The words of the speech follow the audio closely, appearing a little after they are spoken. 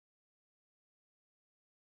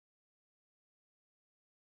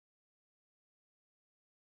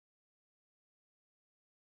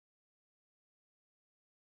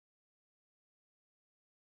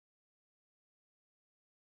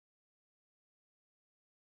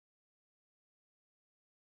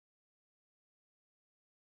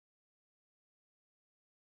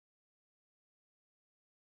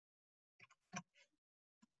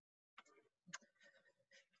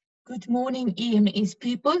Good morning, EMS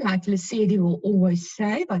people. Like Lesedi will always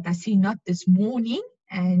say, but I see not this morning.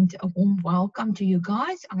 And a warm welcome to you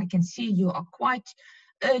guys. I can see you are quite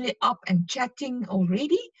early up and chatting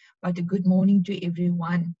already, but a good morning to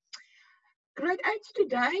everyone. Grade 8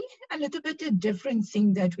 today, a little bit a different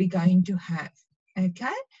thing that we're going to have.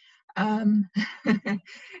 Okay?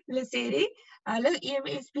 Lesedi, hello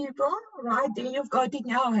EMS people. Right there, you've got it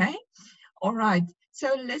now, hey? All right.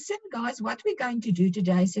 So listen, guys, what we're going to do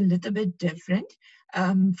today is a little bit different.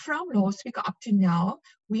 From last week up to now,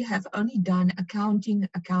 we have only done accounting.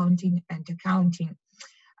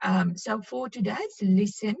 So for today's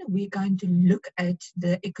lesson, we're going to look at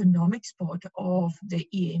the economics part of the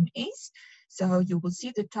EMS. So you will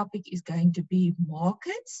see the topic is going to be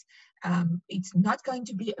markets. It's not going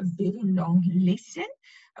to be a very long lesson,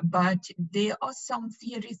 but there are some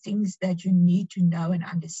theory things that you need to know and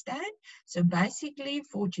understand. So basically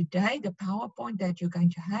for today, the PowerPoint that you're going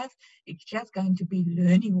to have, it's just going to be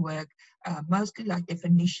learning work, mostly like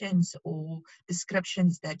definitions or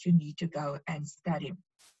descriptions that you need to go and study.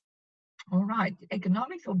 All right,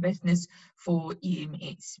 economics or business for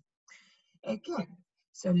EMS. Okay,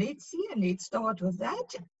 so let's see and let's start with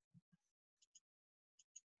that.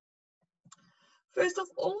 First of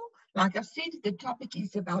all, like I said, the topic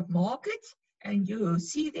is about markets, and you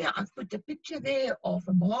see there, I've put a picture there of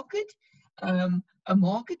a market. A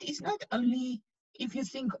market is not only if you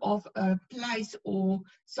think of a place or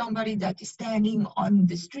somebody that is standing on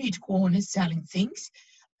the street corner selling things.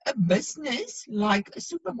 A business like a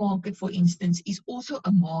supermarket, for instance, is also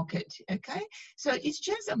a market, okay? So it's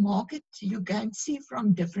just a market you can see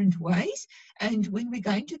from different ways. And when we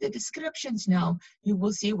go into the descriptions now, you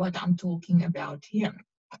will see what I'm talking about here.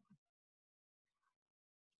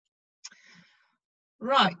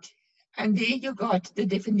 Right, and there you got the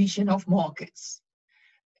definition of markets.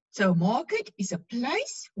 So market is a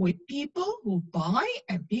place where people who buy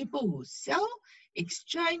and people who sell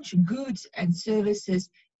exchange goods and services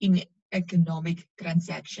in economic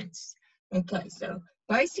transactions. Okay, so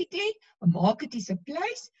basically a market is a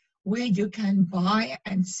place where you can buy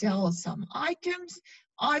and sell some items.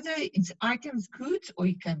 Either it's items, goods, or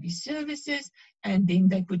it can be services, and then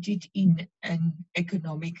they put it in an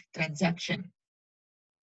economic transaction.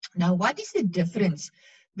 Now, what is the difference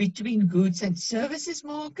between goods and services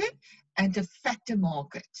market and a factor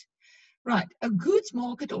market? Right, a goods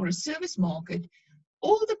market or a service market,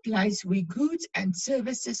 all the place where goods and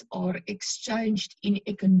services are exchanged in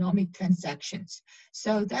economic transactions.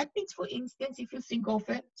 So that means, for instance, if you think of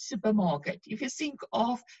a supermarket, if you think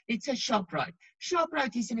of, let's say, ShopRite.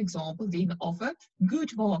 ShopRite is an example then of a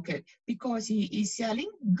good market because he is selling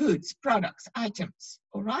goods, products, items,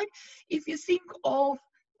 all right? If you think of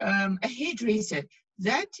a hairdresser,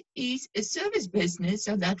 that is a service business,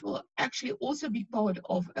 so that will actually also be part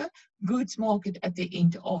of a goods market at the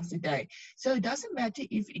end of the day. So it doesn't matter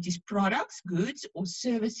if it is products, goods, or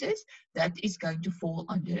services, that is going to fall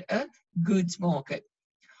under a goods market.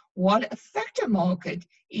 While a factor market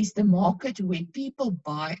is the market where people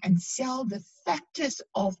buy and sell the factors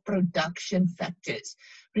of production factors.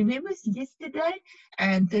 Remember yesterday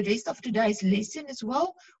and the rest of today's lesson as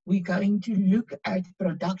well, we're going to look at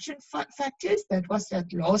production factors. That was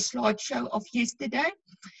that last slideshow of yesterday.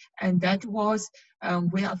 And that was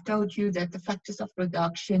where I've told you that the factors of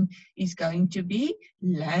production is going to be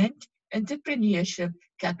land, entrepreneurship,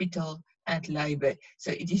 capital, and labor.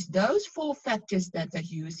 So it is those four factors that are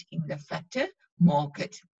used in the factor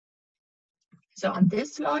market. So on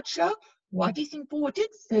this slideshow, what is important?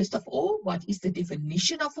 First of all, what is the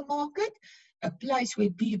definition of a market? A place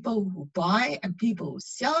where people who buy and people who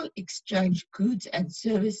sell exchange goods and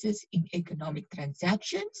services in economic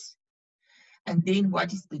transactions. And then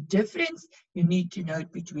what is the difference? You need to know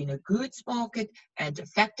between a goods market and a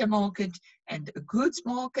factor market. And a goods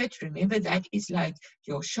market, remember, that is like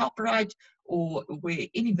your ShopRite or where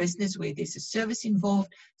any business where there's a service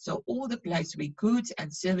involved. So all the places where goods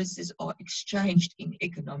and services are exchanged in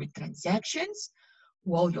economic transactions.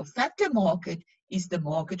 While your factor market is the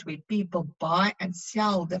market where people buy and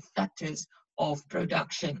sell the factors of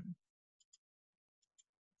production.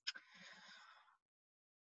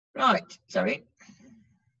 Right, sorry.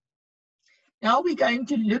 Now we're going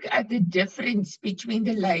to look at the difference between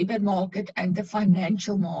the labor market and the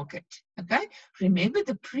financial market. Okay, remember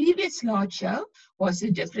the previous slideshow was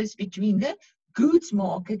the difference between the goods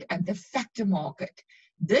market and the factor market.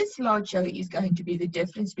 This slideshow is going to be the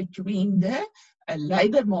difference between the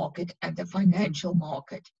labor market and the financial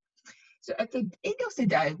market. So at the end of the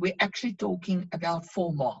day, we're actually talking about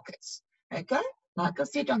four markets. Okay, Like I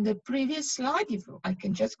said on the previous slide, if I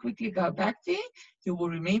can just quickly go back there, you will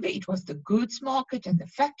remember it was the goods market and the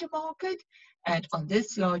factor market. And on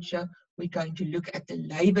this slideshow, we're going to look at the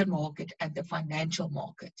labor market and the financial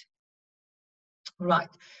market. Right,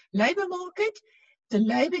 labor market, the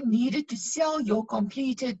labor needed to sell your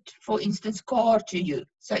completed, for instance, car to you.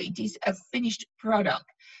 So it is a finished product.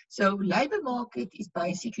 So labor market is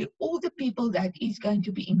basically all the people that is going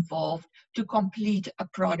to be involved to complete a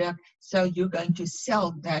product. So you're going to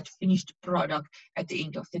sell that finished product at the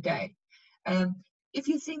end of the day. If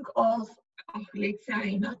you think of, let's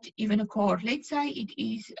say, not even a car, let's say it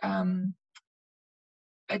is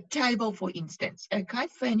a table, for instance, okay,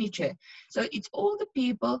 furniture. So it's all the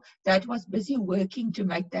people that was busy working to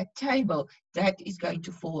make that table that is going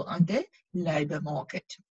to fall under labor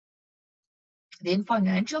market. Then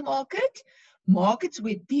financial market, markets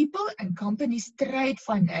where people and companies trade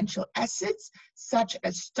financial assets such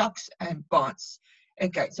as stocks and bonds.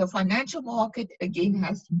 Okay, so financial market again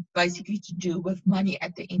has basically to do with money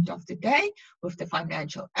at the end of the day, with the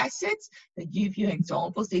financial assets. They give you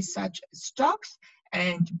examples, there's such stocks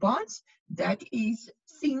and bonds. That is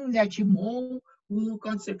thing that you more will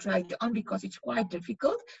concentrate on because it's quite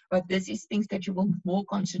difficult, but this is things that you will more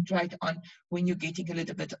concentrate on when you're getting a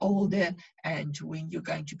little bit older and when you're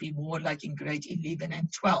going to be more like in grade 11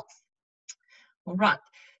 and 12. All right,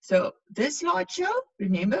 so this slideshow,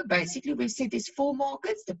 remember, basically we've said there's 4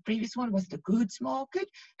 markets. The previous one was the goods market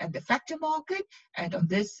and the factor market. And on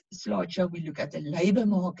this slideshow, we look at the labor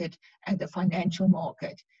market and the financial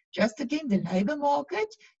market. Just again, the labor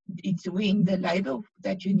market, it's when the labor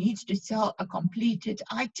that you need to sell a completed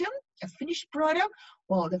item, a finished product,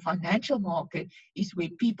 while the financial market is where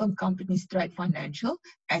people and companies trade financial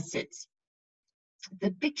assets.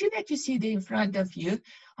 The picture that you see there in front of you,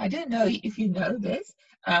 I don't know if you know this,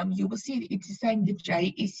 you will see it's saying the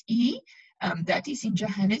JSE, that is in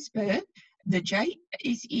Johannesburg. The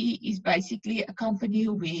JSE is basically a company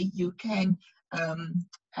where you can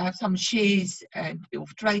have some shares and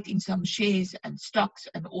trade in some shares and stocks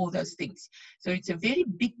and all those things. So it's a very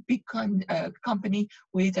big company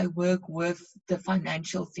where they work with the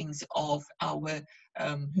financial things of our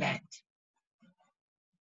land.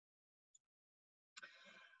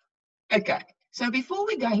 Okay, so before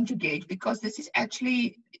we go into gauge, because this is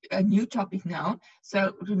actually a new topic now,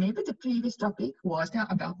 so remember the previous topic was now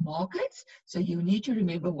about markets. So you need to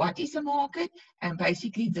remember what is a market, and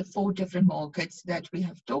basically the 4 different markets that we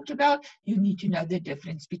have talked about, you need to know the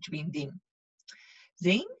difference between them.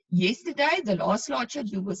 Then yesterday, the last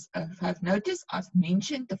slideshow, you will have noticed I've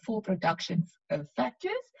mentioned the 4 production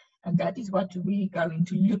factors, and that is what we're going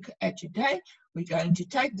to look at today. We're going to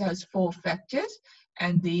take those 4 factors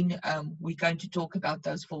and then we're going to talk about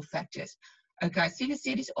those 4 factors. Okay,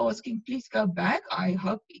 Celeste is asking, please go back. I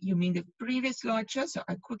hope you mean the previous slideshow, so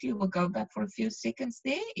I quickly will go back for a few seconds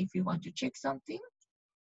there if you want to check something.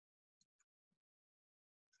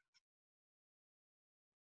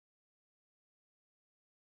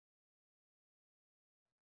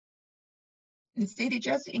 Celeste,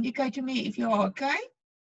 just indicate to me if you're okay.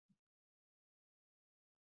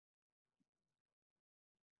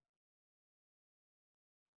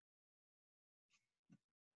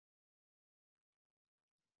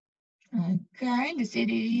 Okay,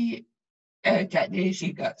 Lucidi. Okay, there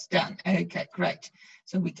she goes. Done. Okay, great.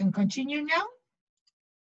 So we can continue now.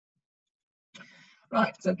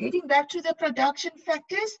 Right, so getting back to the production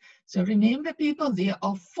factors. So remember, people, there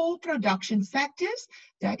are 4 production factors.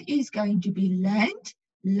 That is going to be land,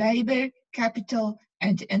 labor, capital,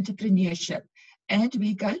 and entrepreneurship. And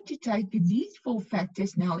we're going to take these 4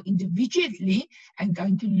 factors now individually and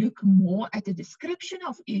going to look more at the description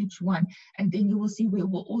of each one. And then you will see we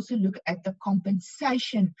will also look at the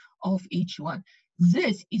compensation of each one.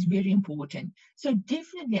 This is very important. So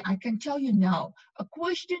definitely, I can tell you now, a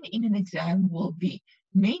question in an exam will be,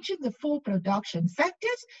 mention the 4 production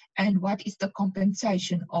factors and what is the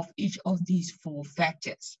compensation of each of these 4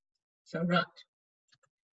 factors. So, right.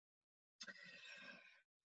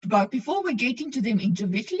 But before we get into them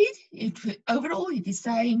individually, overall it is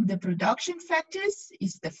saying the production factors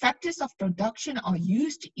is the factors of production are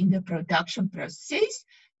used in the production process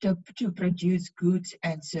to produce goods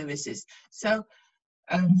and services. So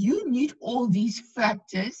you need all these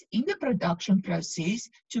factors in the production process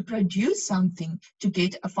to produce something to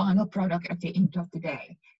get a final product at the end of the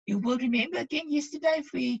day. You will remember again yesterday,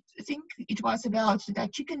 if we think it was about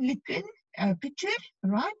that chicken licken picture,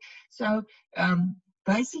 right? So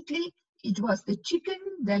basically, it was the chicken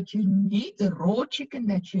that you need, the raw chicken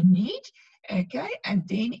that you need, okay? And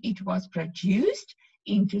then it was produced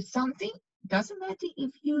into something Doesn't matter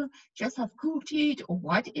if you just have cooked it or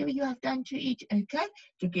whatever you have done to it, okay,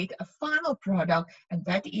 to get a final product, and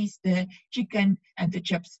that is the chicken and the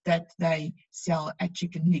chips that they sell at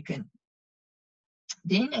Chicken Licken.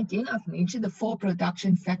 Then again, I've mentioned the 4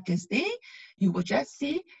 production factors there. You will just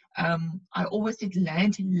see, I always said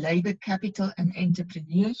land, labor, capital, and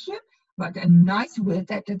entrepreneurship. But a nice word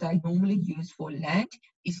that I normally use for land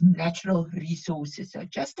is natural resources. So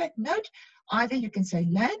just take note, either you can say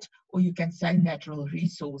land or you can say natural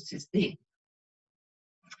resources there.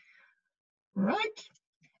 Right.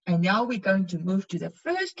 And now we're going to move to the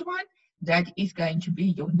first one. That is going to be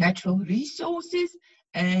your natural resources.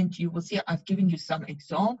 And you will see I've given you some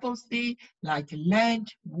examples there, like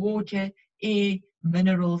land, water, air,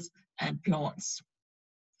 minerals, and plants.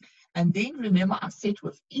 And then remember, I said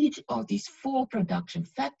with each of these 4 production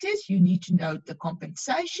factors, you need to note the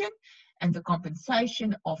compensation. And the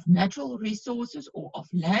compensation of natural resources or of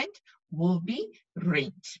land will be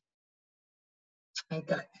rent.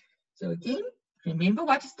 Okay, so again, remember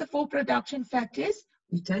what is the 4 production factors?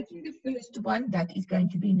 We're taking the first one, that is going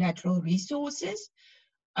to be natural resources.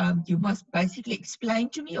 You must basically explain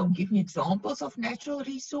to me or give me examples of natural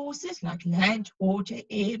resources like land, water,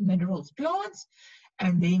 air, minerals, plants.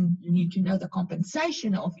 And then you need to know the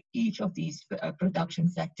compensation of each of these production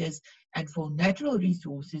factors. And for natural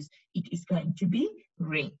resources, it is going to be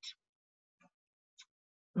rent.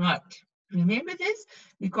 Right. Remember this,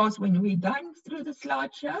 because when we're done through the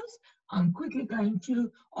slideshows, I'm quickly going to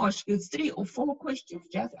ask you 3 or 4 questions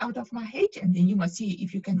just out of my head, and then you must see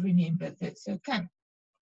if you can remember this, okay?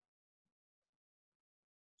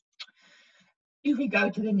 If we go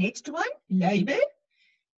to the next one, labor.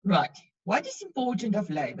 Right. What is important of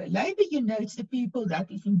labor? Labor, you know, it's the people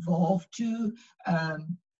that is involved to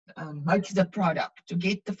make the product, to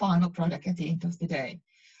get the final product at the end of the day.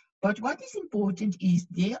 But what is important is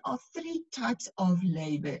there are 3 types of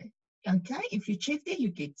labor. Okay, if you check there, you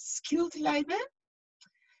get skilled labor,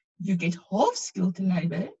 you get half-skilled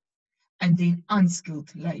labor, and then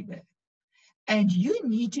unskilled labor. And you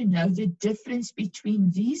need to know the difference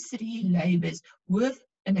between these 3 labors with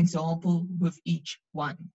an example with each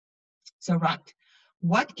one. So, right,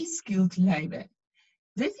 what is skilled labor?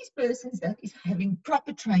 This is persons that is having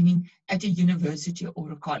proper training at a university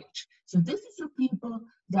or a college. So this is your people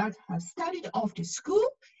that have studied after school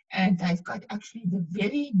and they've got actually the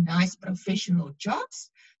very nice professional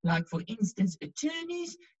jobs, like for instance,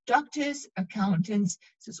 attorneys, doctors, accountants.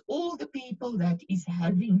 So it's all the people that is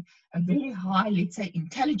having a very high, let's say,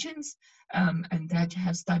 intelligence and that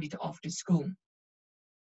have studied after school.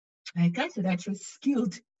 Okay, so that's your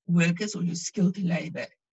skilled workers or your skilled labor.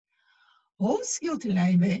 Half-skilled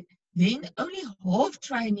labor, then only half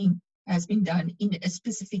training has been done in a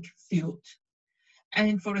specific field.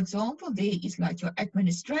 And for example, there is like your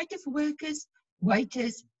administrative workers,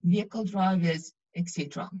 waiters, vehicle drivers,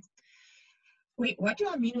 etc. What do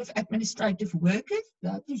I mean with administrative workers?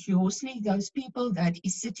 That is usually those people that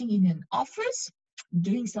is sitting in an office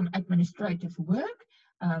doing some administrative work.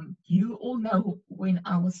 You all know when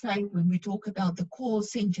I will say, when we talk about the call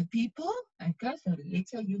center people, okay, so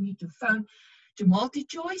let's say you need to phone to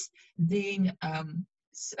multi-choice, then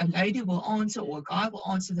a lady will answer or a guy will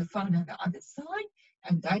answer the phone on the other side,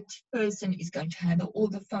 and that person is going to handle all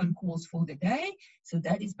the phone calls for the day. So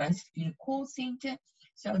that is basically a call center.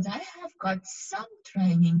 So they have got some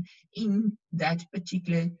training in that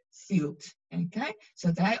particular field, okay?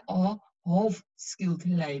 So they are half-skilled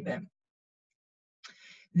labor.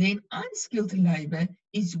 Then unskilled labor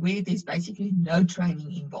is where there's basically no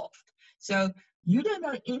training involved. So you don't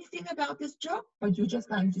know anything about this job, but you're just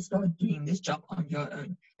going to start doing this job on your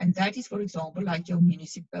own. And that is, for example, like your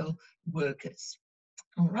municipal workers.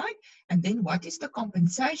 All right. And then what is the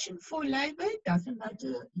compensation for labor? It doesn't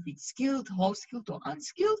matter if it's skilled, half-skilled, or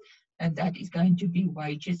unskilled. And that is going to be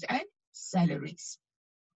wages and salaries.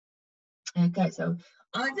 Okay, so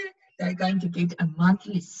either they're going to get a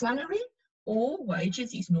monthly salary, or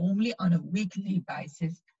wages is normally on a weekly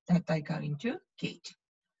basis that they're going to get.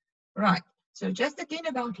 Right, so just again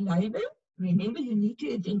about labor, remember you need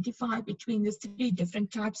to identify between the 3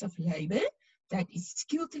 different types of labor. That is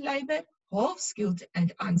skilled labor, half-skilled,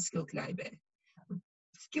 and unskilled labor.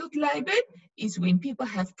 Skilled labor is when people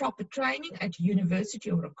have proper training at a university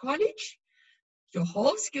or a college. Your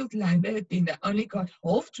half-skilled labor, then they only got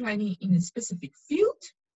half training in a specific field.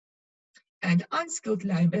 And unskilled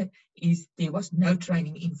labor is there was no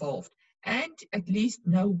training involved, and at least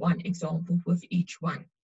no one example with each one.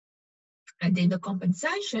 And then the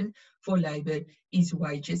compensation for labor is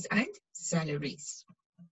wages and salaries.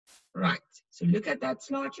 Right, so look at that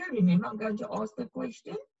slide here. Remember, I'm going to ask the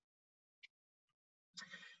question.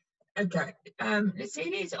 Okay.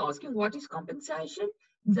 Leslie is asking what is compensation?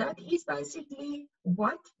 That is basically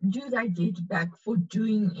what do they get back for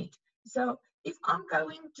doing it. So if I'm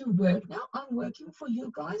going to work now, I'm working for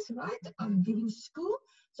you guys, right? I'm giving school.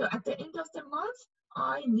 So at the end of the month,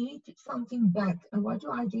 I need something back. And what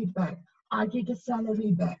do I get back? I get a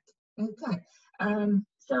salary back. Okay.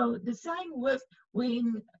 So the same with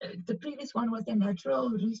when the previous one was the natural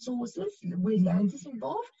resources, where land is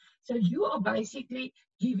involved. So you are basically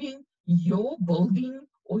giving your building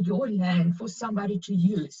or your land for somebody to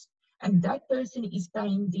use. And that person is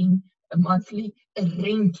paying them a monthly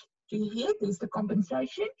rent. Do you hear? There's the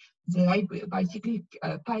compensation. They basically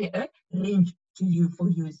pay a rent to you for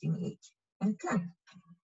using it. Okay.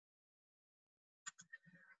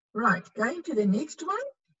 Right, going to the next one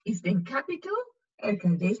is then capital.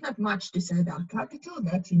 Okay, there's not much to say about capital.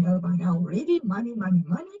 That you know by now already. Money, money,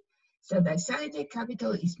 money. So they say that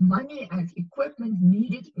capital is money and equipment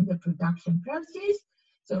needed in the production process.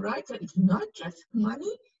 So right, so it's not just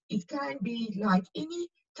money. It can be like any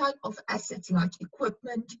type of assets like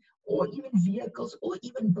equipment or even vehicles or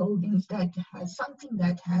even buildings that has something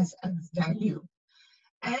that has a value.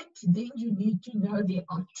 And then you need to know there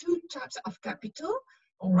are two types of capital.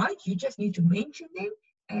 All right, you just need to mention them,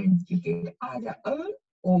 and you get either own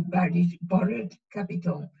or borrowed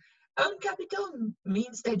capital. Own capital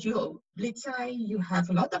means that you, let's say you have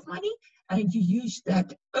a lot of money and you use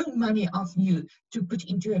that own money of you to put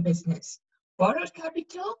into a business. Borrowed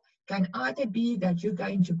capital can either be that you're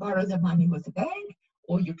going to borrow the money with the bank,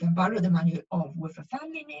 or you can borrow the money with a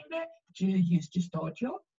family member to use to start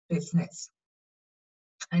your business.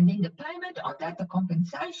 And then the payment on that, the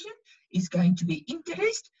compensation, is going to be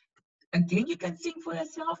interest. Again, you can think for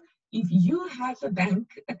yourself, if you have a bank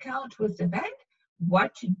account with the bank,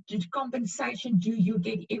 what compensation do you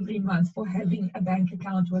get every month for having a bank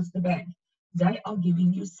account with the bank? They are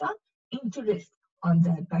giving you some interest on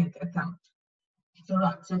that bank account. So,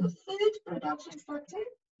 right, so the third production factor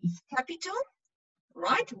is capital.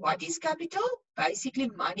 Right, what is capital? Basically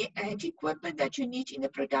money and equipment that you need in the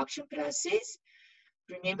production process.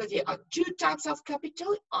 Remember, there are two types of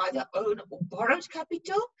capital, either owned or borrowed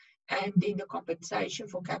capital, and then the compensation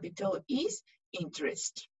for capital is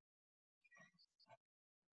interest.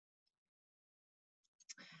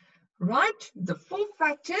 Right, the fourth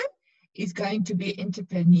factor is going to be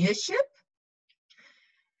entrepreneurship.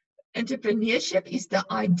 Entrepreneurship is the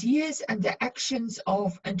ideas and the actions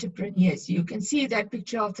of entrepreneurs. You can see that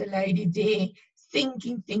picture of the lady there,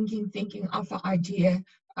 thinking of an idea,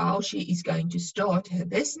 how she is going to start her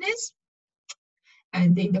business.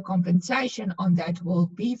 And then the compensation on that will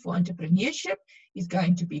be for entrepreneurship is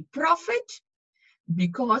going to be profit,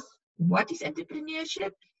 because what is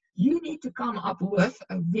entrepreneurship? You need to come up with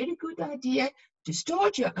a very good idea to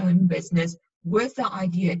start your own business with the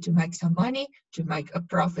idea to make some money, to make a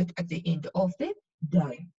profit at the end of the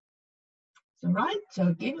day. So, right, so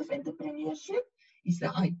again with entrepreneurship is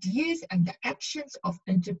the ideas and the actions of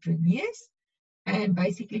entrepreneurs. And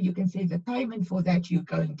basically you can say the payment for that you're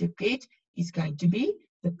going to get is going to be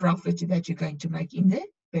the profit that you're going to make in the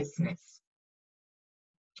business.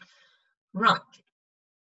 Right.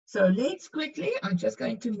 So let's quickly, I'm just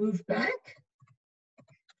going to move back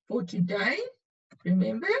for today.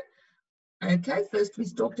 Remember, okay, first we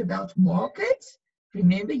talked about markets.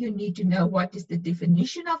 Remember, you need to know what is the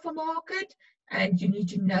definition of a market, and you need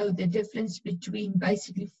to know the difference between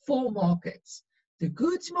basically four markets: the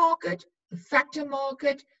goods market, the factor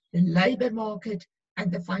market, the labor market,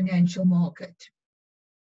 and the financial market.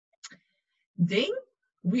 Then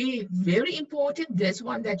very important, this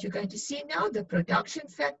one that you're going to see now, the production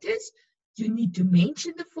factors. You need to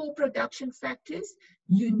mention the four production factors.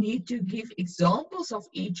 You need to give examples of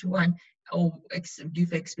each one or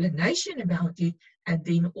give explanation about it, and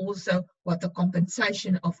then also what the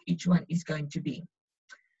compensation of each one is going to be.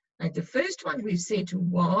 And the first one we said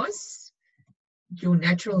was your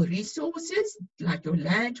natural resources, like your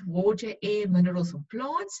land, water, air, minerals, and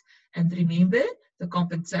plants. And remember, the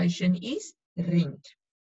compensation is rent.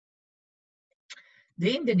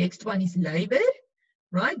 Then the next one is labor.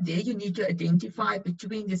 Right there, you need to identify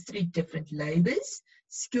between the three different labors: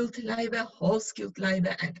 skilled labor, whole-skilled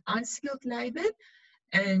labor, and unskilled labor,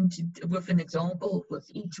 and with an example with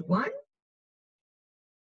each one.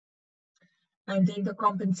 And then the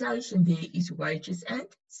compensation there is wages and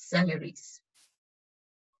salaries.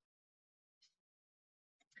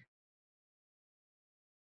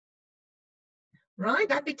 Right,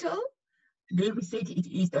 capital. There we said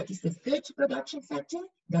that is the third production factor,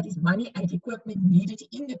 that is money and equipment needed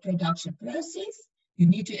in the production process. You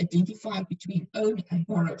need to identify between owned and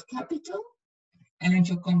borrowed capital, and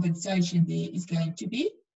your compensation there is going to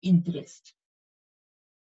be interest.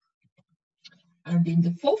 And then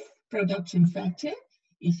the fourth production factor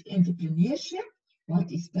is entrepreneurship.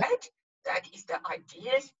 What is that? That is the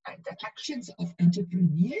ideas and the actions of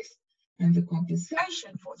entrepreneurs, and the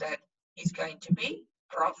compensation for that is going to be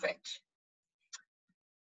profit.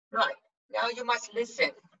 Right, now you must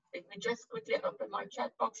listen. Let me just quickly open my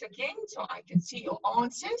chat box again so I can see your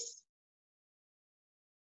answers.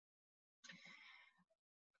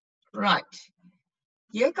 Right,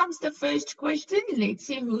 here comes the first question. Let's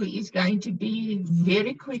see who is going to be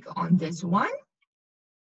very quick on this one.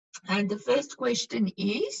 And the first question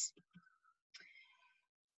is,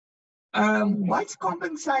 what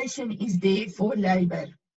compensation is there for labor?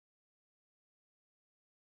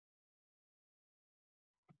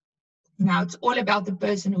 Now it's all about the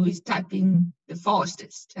person who is typing the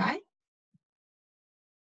fastest, right?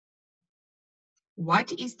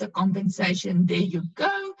 What is the compensation? There you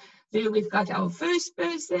go. There we've got our first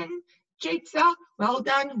person, Chetsa. Well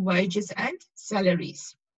done, wages and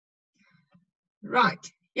salaries.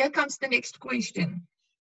 Right, here comes the next question.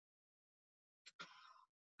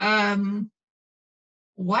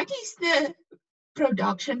 What is the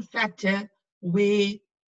production factor where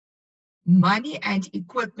money and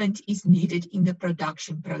equipment is needed in the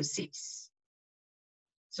production process?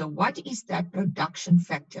 So what is that production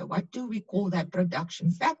factor? What do we call that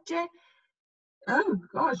production factor? Oh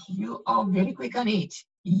gosh, you are very quick on it.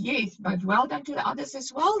 Yes, but well done to the others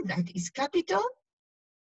as well. That is capital.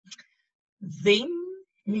 Then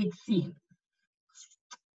let's see.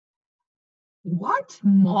 What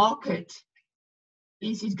market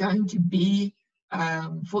is it going to be?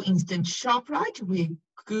 For instance, ShopRite, where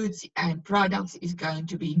goods and products is going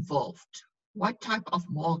to be involved. What type of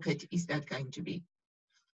market is that going to be?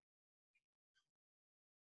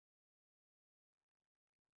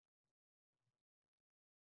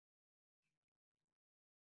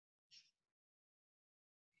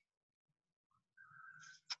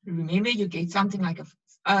 Remember, you get something like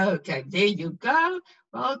okay, there you go.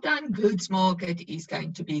 Well done. Goods market is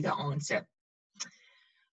going to be the answer.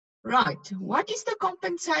 Right. What is the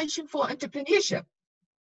compensation for entrepreneurship?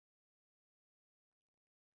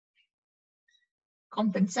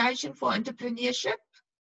 Compensation for entrepreneurship?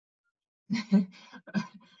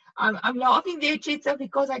 I'm laughing there, Chetsa,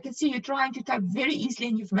 because I can see you trying to type very easily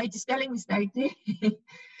and you've made a spelling mistake there.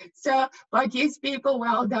 So, but yes, people,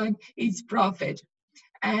 well done. It's profit.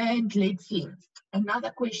 And let's see,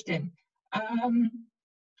 another question.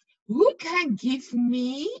 Who can give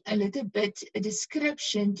me a little bit a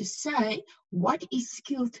description to say what is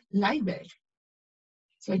skilled labor?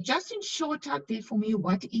 So just in short, type there for me,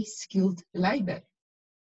 what is skilled labor?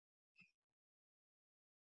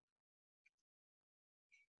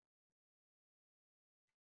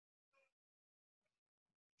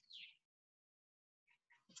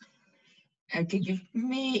 Okay, give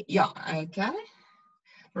me, yeah, okay.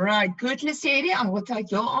 Right, good, Lesedi. I will take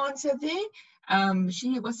your answer there.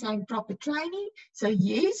 She was saying proper training. So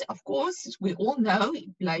yes, of course, we all know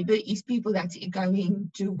labor is people that's going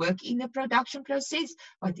to work in the production process,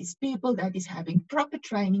 but it's people that is having proper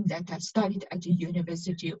training that have studied at a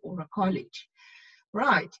university or a college.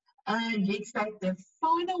 Right, let's take the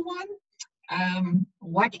final one.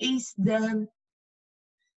 What is the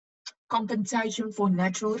compensation for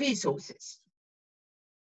natural resources?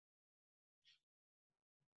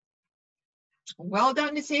 Well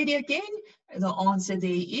done, Lesedi, again. The answer there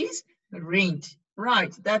is rent.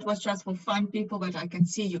 Right, that was just for fun, people, but I can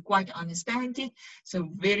see you quite understand it. So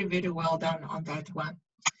very, very well done on that one.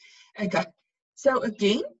 Okay, so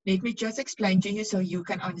again, let me just explain to you so you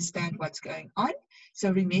can understand what's going on.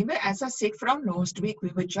 So remember, as I said from last week, we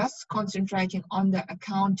were just concentrating on the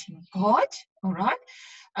accounting part, all right?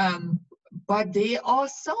 But there are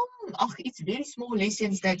some, it's very small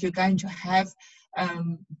lessons that you're going to have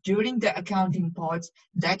during the accounting parts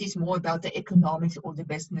that is more about the economics or the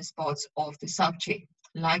business parts of the subject,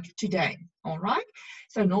 like today, all right?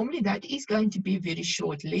 So normally that is going to be very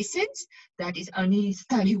short lessons. That is only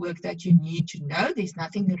study work that you need to know. There's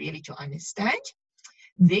nothing really to understand.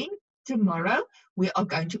 Then tomorrow we are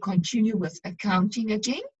going to continue with accounting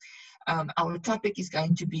again. Our topic is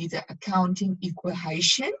going to be the accounting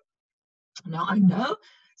equation. Now I know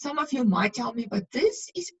some of you might tell me, but this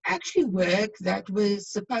is actually work that was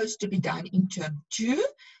supposed to be done in term 2.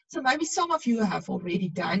 So maybe some of you have already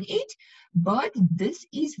done it, but this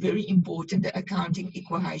is very important, the accounting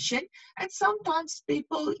equation. And sometimes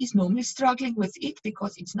people is normally struggling with it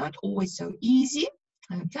because it's not always so easy.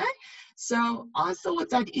 Okay, so I thought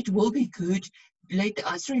that it will be good. Let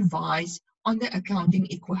us revise on the accounting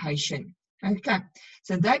equation. Okay,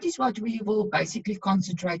 so that is what we will basically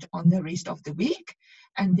concentrate on the rest of the week.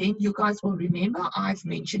 And then you guys will remember I've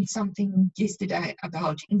mentioned something yesterday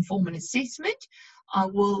about informal assessment. I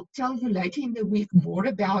will tell you later in the week more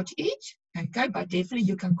about it. Okay, but definitely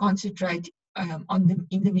you can concentrate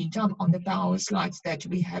in the meantime on the power slides that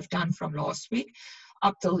we have done from last week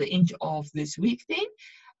up till the end of this week then.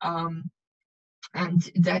 And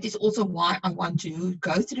that is also why I want to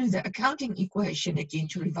go through the accounting equation again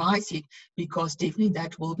to revise it, because definitely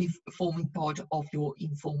that will be forming part of your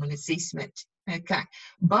informal assessment. Okay,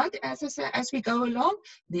 but as I say, as we go along,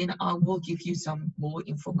 then I will give you some more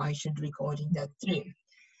information regarding that too.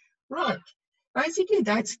 Right. Basically,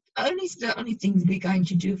 that's the only thing we're going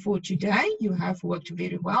to do for today. You have worked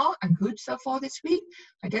very well and good so far this week.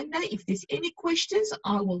 I don't know if there's any questions.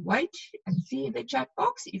 I will wait and see in the chat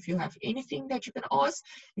box. If you have anything that you can ask,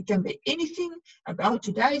 it can be anything about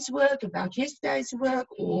today's work, about yesterday's work,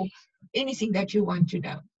 or anything that you want to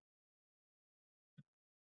know.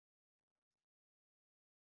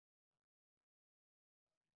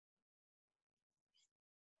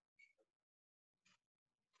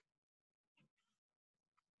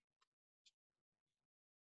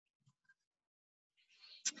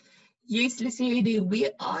 Yes, Lucy, we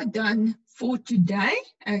are done for today.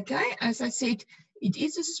 Okay, as I said, it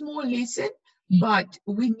is a small lesson, but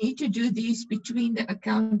we need to do this between the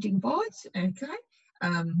accounting parts. Okay,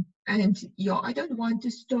 and yeah, I don't want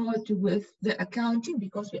to start with the accounting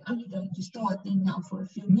because we're only going to start then now for a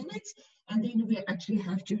few minutes, and then we actually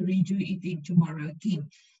have to redo it then tomorrow again.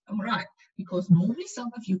 All right, because normally some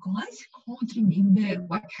of you guys can't remember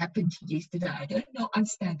what happened yesterday. I don't know,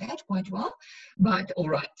 understand that quite well, but all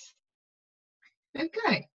right.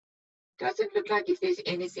 Okay, doesn't look like if there's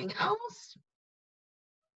anything else.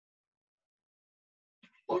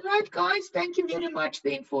 All right, guys, thank you very much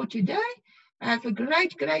then for today. Have a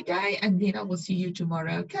great day, and then I will see you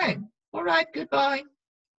tomorrow. Okay, all right, goodbye.